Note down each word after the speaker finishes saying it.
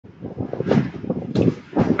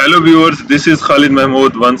Hello viewers, this is Khalid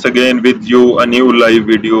Mahmood once again with you a new live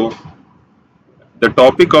video. The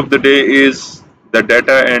topic of the day is the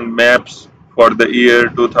data and maps for the year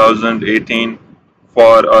 2018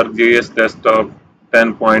 for ArcGIS Desktop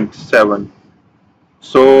 10.7.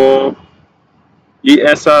 So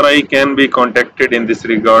ESRI can be contacted in this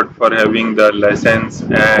regard for having the license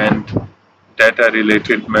and data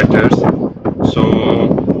related matters.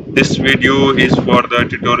 So this video is for the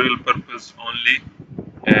tutorial purpose only,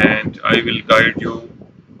 and I will guide you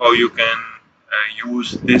how you can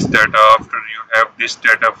use this data after you have this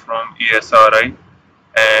data from ESRI,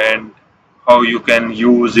 and how you can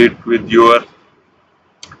use it with your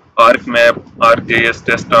ArcMap ArcGIS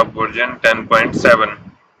desktop version 10.7.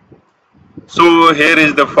 So here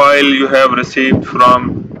is the file you have received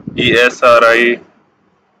from ESRI,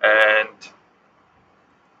 and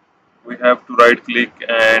we have to right click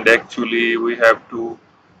and actually we have to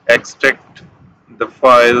extract the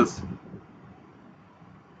files.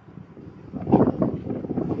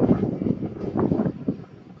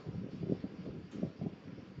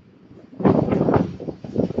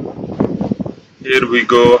 Here we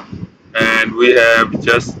go, and we have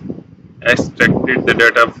just extracted the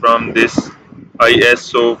data from this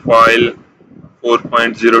ISO file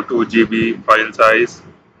 4.02 GB file size,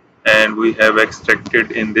 and we have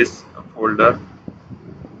extracted in this folder.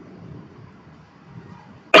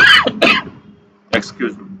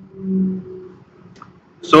 Excuse me.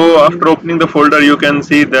 So after opening the folder, you can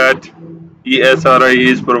see that ESRI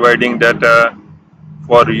is providing data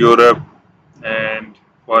for Europe and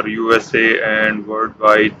for USA and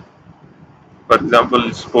worldwide. For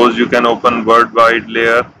example, suppose you can open worldwide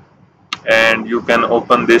layer and you can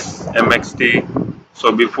open this MXT.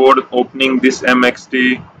 So before opening this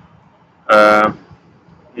MXT,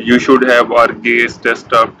 you should have ArcGIS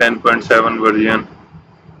Desktop 10.7 version,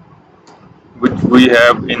 which we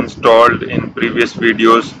have installed in previous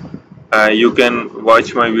videos. You can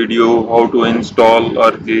watch my video how to install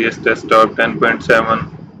ArcGIS Desktop 10.7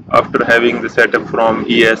 after having the setup from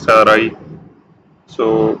ESRI.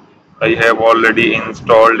 So I have already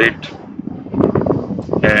installed it,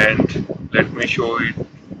 and let me show it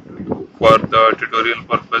to you for the tutorial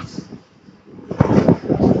purpose.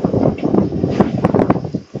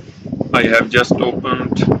 I have just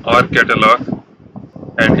opened our catalog,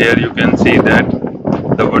 and here you can see that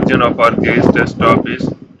the version of ArcGIS Desktop is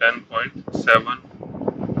 10.7,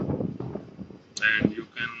 and you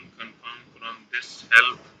can confirm from this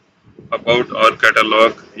help about our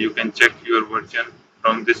catalog. You can check your version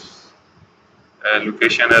from this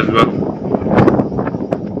location as well.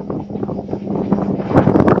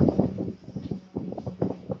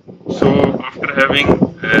 So after having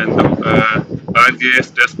the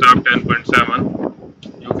ArcGIS Desktop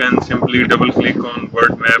 10.7, you can simply double click on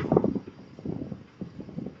World Map,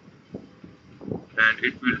 and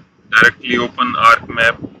it will directly open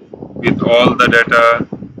ArcMap with all the data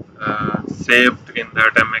saved in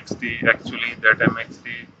that MXT. Actually, that MXT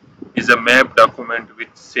is a map document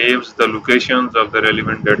which saves the locations of the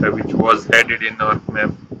relevant data which was added in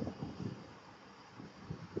ArcMap.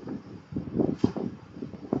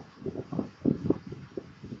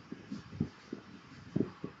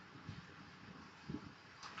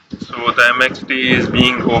 So the MXT is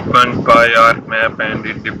being opened by ArcMap, and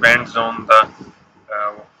it depends on the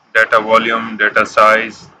data volume, data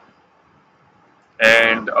size,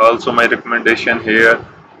 and also my recommendation here,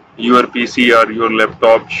 your PC or your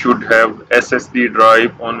laptop should have SSD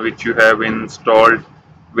drive on which you have installed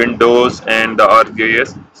Windows and the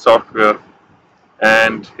ArcGIS software.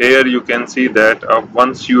 And here you can see that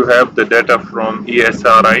once you have the data from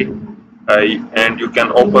ESRI, and you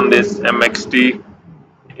can open this MXT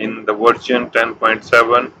in the version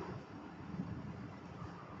 10.7.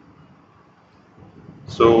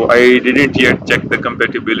 So I didn't yet check the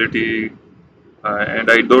compatibility, and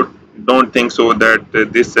I don't think so that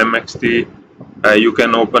this MXT you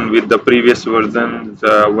can open with the previous versions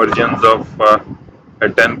of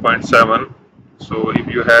 10.7. So if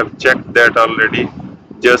you have checked that already,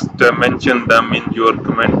 just mention them in your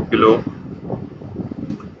comment below.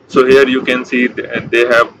 So here you can see they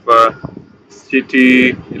have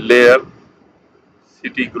city layer,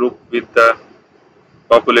 city group with the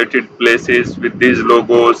populated places with these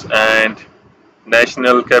logos, and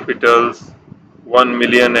national capitals 1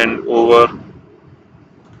 million and over,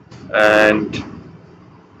 and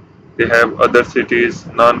they have other cities,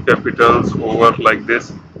 non-capitals over like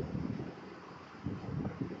this.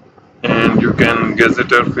 And you can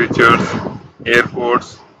gazetteer features,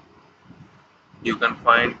 airports you can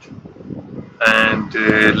find, and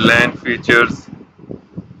land features,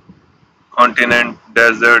 continent,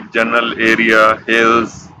 desert, general area,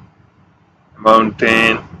 hills,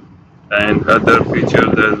 mountain, and other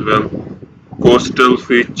features as well. Coastal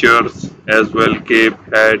features as well, Cape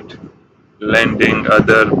Head, landing,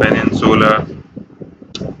 other peninsula,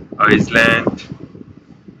 island,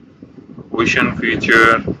 ocean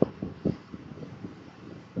feature,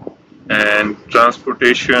 and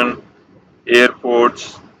transportation,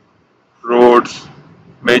 airports, roads,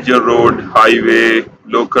 major road, highway,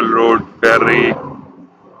 local road, ferry,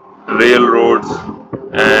 railroads,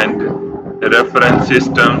 and reference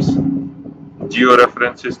systems,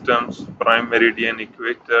 georeference systems, prime meridian,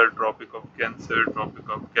 equator, Tropic of Cancer, Tropic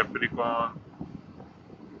of Capricorn,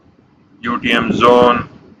 UTM zone,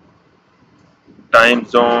 time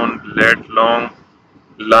zone, lat long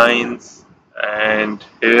lines, and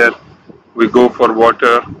here we go for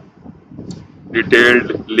water,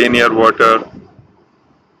 detailed linear water,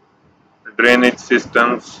 drainage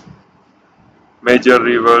systems, major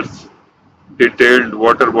rivers, detailed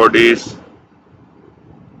water bodies,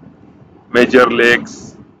 major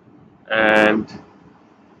lakes, and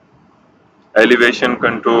elevation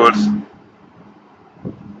contours,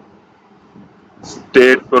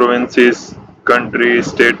 state provinces, country,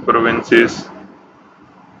 state provinces,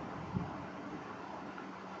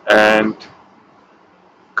 and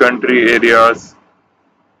country areas,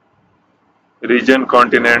 region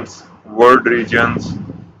continents, world regions,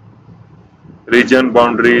 region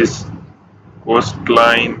boundaries,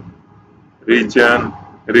 coastline, region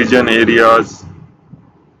areas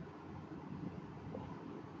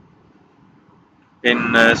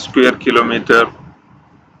in square kilometer,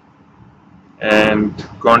 and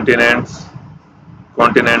continents,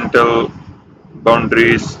 continental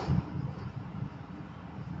boundaries,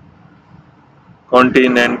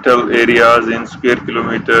 continental areas in square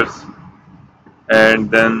kilometers,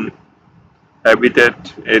 and then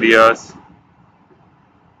habitat areas,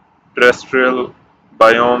 terrestrial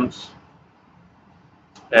biomes,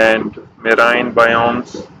 and marine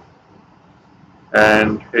biomes.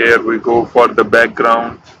 And here we go for the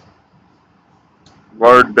background,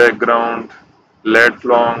 word background, lat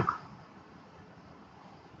long,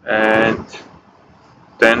 and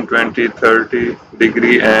 10, 20, 30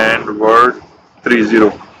 degree, and word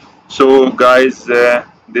 30. So guys,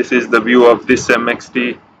 this is the view of this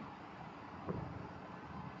MXT.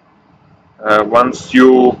 Once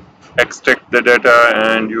you extract the data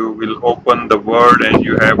and you will open the word, and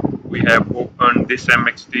we have opened this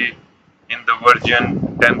MXT in the version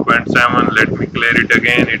 10.7. Let me clear it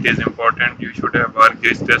again, it is important. You should have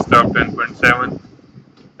ArcGIS desktop 10.7.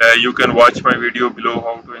 You can watch my video below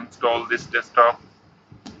how to install this desktop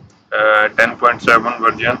 10.7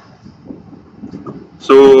 version.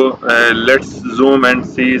 So let's zoom and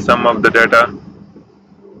see some of the data.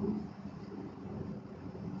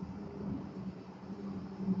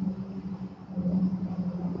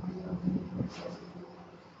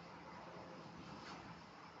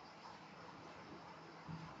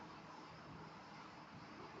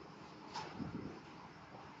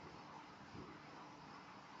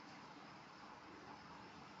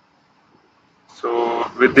 So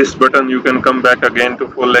with this button you can come back again to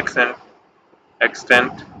full extent,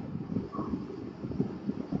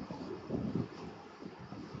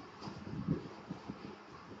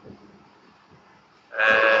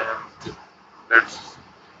 and let's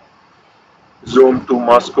zoom to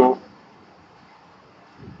Moscow.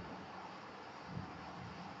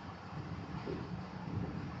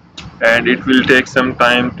 And it will take some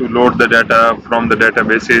time to load the data from the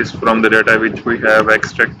databases, from the data which we have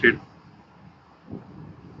extracted.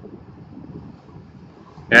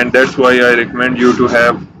 And that's why I recommend you to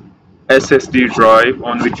have SSD drive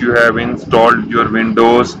on which you have installed your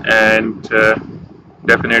Windows and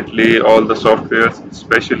definitely all the softwares,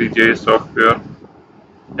 especially J software.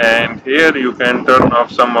 And here you can turn off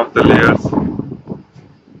some of the layers.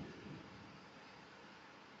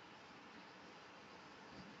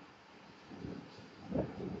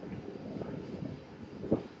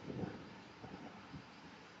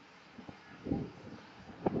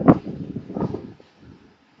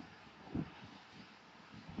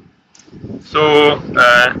 So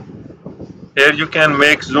here you can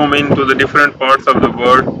make zoom into the different parts of the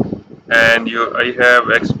word, and I have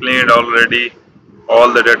explained already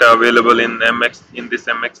all the data available in this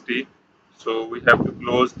MXT. So we have to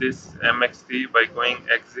close this MXT by going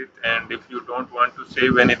exit, and if you don't want to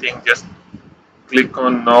save anything, just click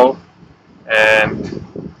on now, and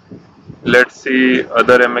let's see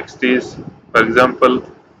other MXTs. For example,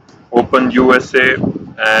 open USA,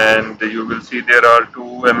 and you will see there are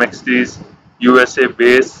two MXTs, USA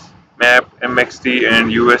base map MXT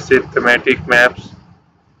and USA thematic maps.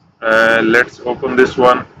 Let's open this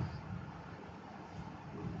one.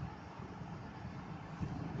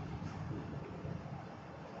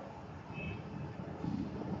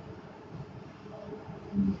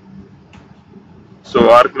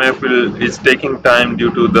 ArcMap is taking time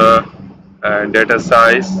due to the data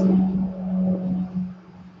size.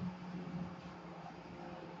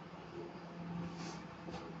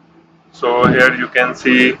 So here you can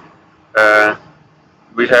see uh,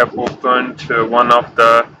 we have opened one of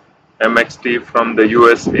the MXT from the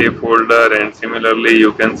USA folder, and similarly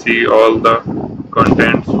you can see all the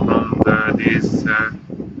contents from these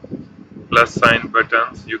plus sign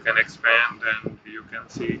buttons. You can expand and you can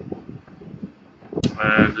see.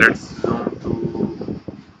 Let's zoom to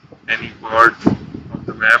any part of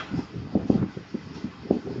the map.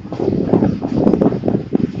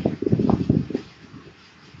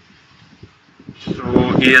 So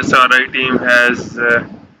ESRI team has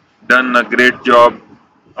done a great job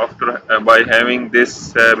after by having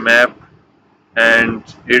this map, and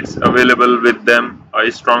it's available with them. I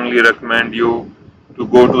strongly recommend you to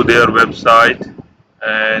go to their website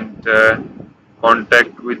and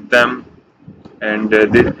contact with them. And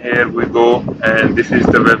here we go, and this is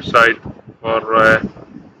the website for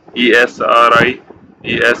ESRI,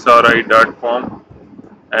 esri.com,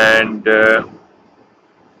 and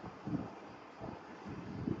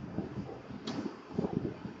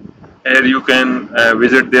here you can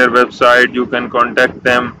visit their website. You can contact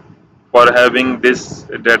them for having this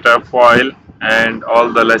data file and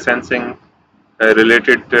all the licensing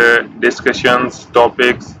related discussions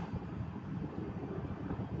topics.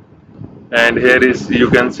 And here is, you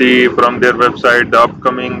can see from their website, the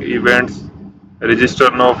upcoming events. Register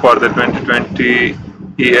now for the 2020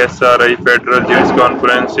 ESRI Federal GIS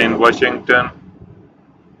Conference in Washington,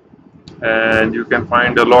 and you can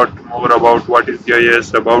find a lot more about what is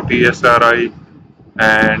GIS, about ESRI,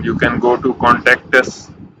 and you can go to contact us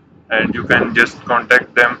and you can just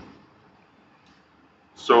contact them.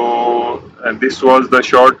 So this was the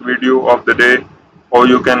short video of the day, how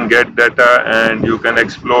you can get data and you can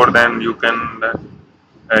explore them, you can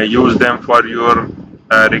use them for your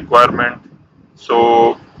requirement.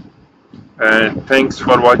 So thanks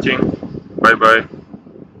for watching. Bye bye.